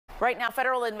Right now,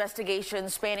 federal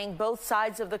investigations spanning both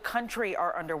sides of the country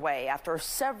are underway after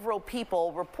several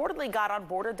people reportedly got on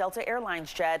board a Delta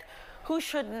Airlines jet who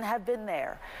shouldn't have been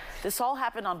there. This all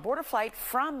happened on board a flight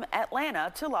from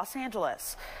Atlanta to Los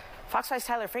Angeles. Fox 5's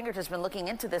Tyler Fingert has been looking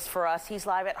into this for us. He's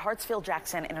live at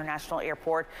Hartsfield-Jackson International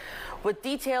Airport with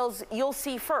details you'll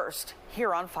see first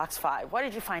here on Fox 5. What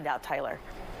did you find out, Tyler?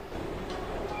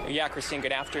 Yeah, Christine,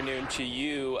 good afternoon to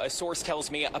you. A source tells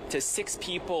me up to 6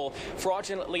 people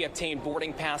fraudulently obtained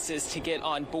boarding passes to get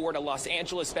on board a Los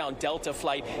Angeles-bound Delta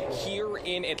flight here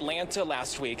in Atlanta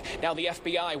last week. Now the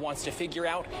FBI wants to figure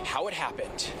out how it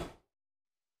happened.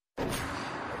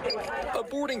 A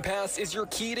boarding pass is your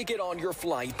key to get on your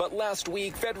flight, but last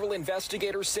week, federal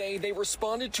investigators say they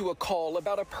responded to a call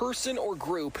about a person or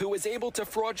group who was able to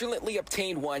fraudulently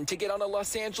obtain one to get on a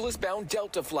Los Angeles-bound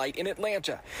Delta flight in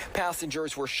Atlanta.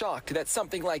 Passengers were shocked that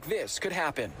something like this could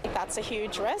happen. That's a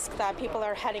huge risk that people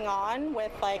are heading on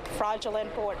with fraudulent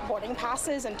boarding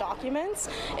passes and documents.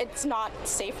 It's not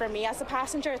safe for me as a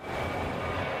passenger.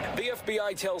 The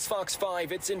FBI tells Fox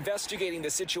 5 it's investigating the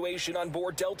situation on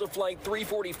board Delta Flight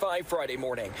 345 Friday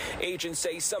morning. Agents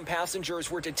say some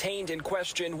passengers were detained and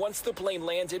questioned once the plane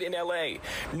landed in L.A.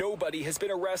 Nobody has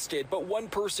been arrested, but one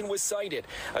person was cited.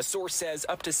 A source says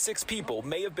up to 6 people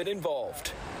may have been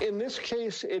involved. In this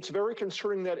case, it's very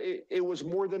concerning that it was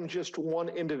more than just one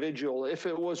individual. If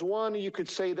it was one, you could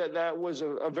say that that was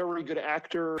a very good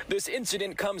actor. This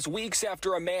incident comes weeks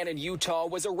after a man in Utah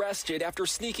was arrested after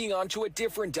sneaking onto a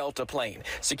different Delta plane.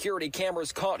 Security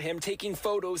cameras caught him taking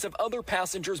photos of other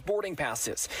passengers' boarding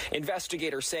passes.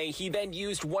 Investigators say he then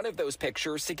used one of those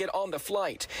pictures to get on the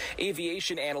flight.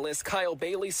 Aviation analyst Kyle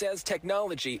Bailey says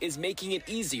technology is making it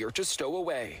easier to stow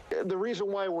away. The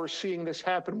reason why we're seeing this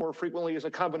happen more frequently is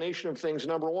a combination of things.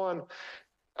 Number one,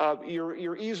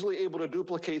 you're easily able to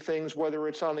duplicate things, whether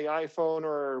it's on the iPhone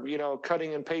or,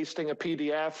 cutting and pasting a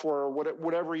PDF or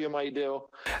whatever you might do.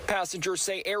 Passengers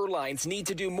say airlines need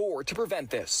to do more to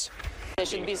prevent this. They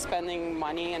should be spending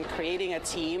money and creating a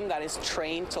team that is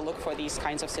trained to look for these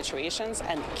kinds of situations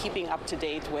and keeping up to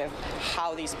date with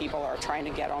how these people are trying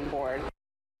to get on board.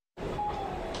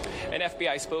 An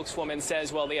FBI spokeswoman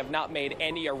says, well, they have not made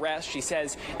any arrests. She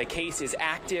says the case is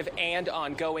active and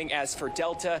ongoing. As for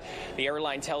Delta, the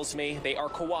airline tells me they are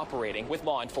cooperating with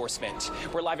law enforcement.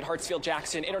 We're live at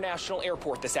Hartsfield-Jackson International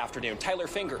Airport this afternoon. Tyler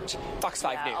Fingert, Fox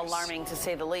 5 News. Alarming to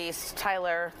say the least.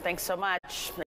 Tyler, thanks so much.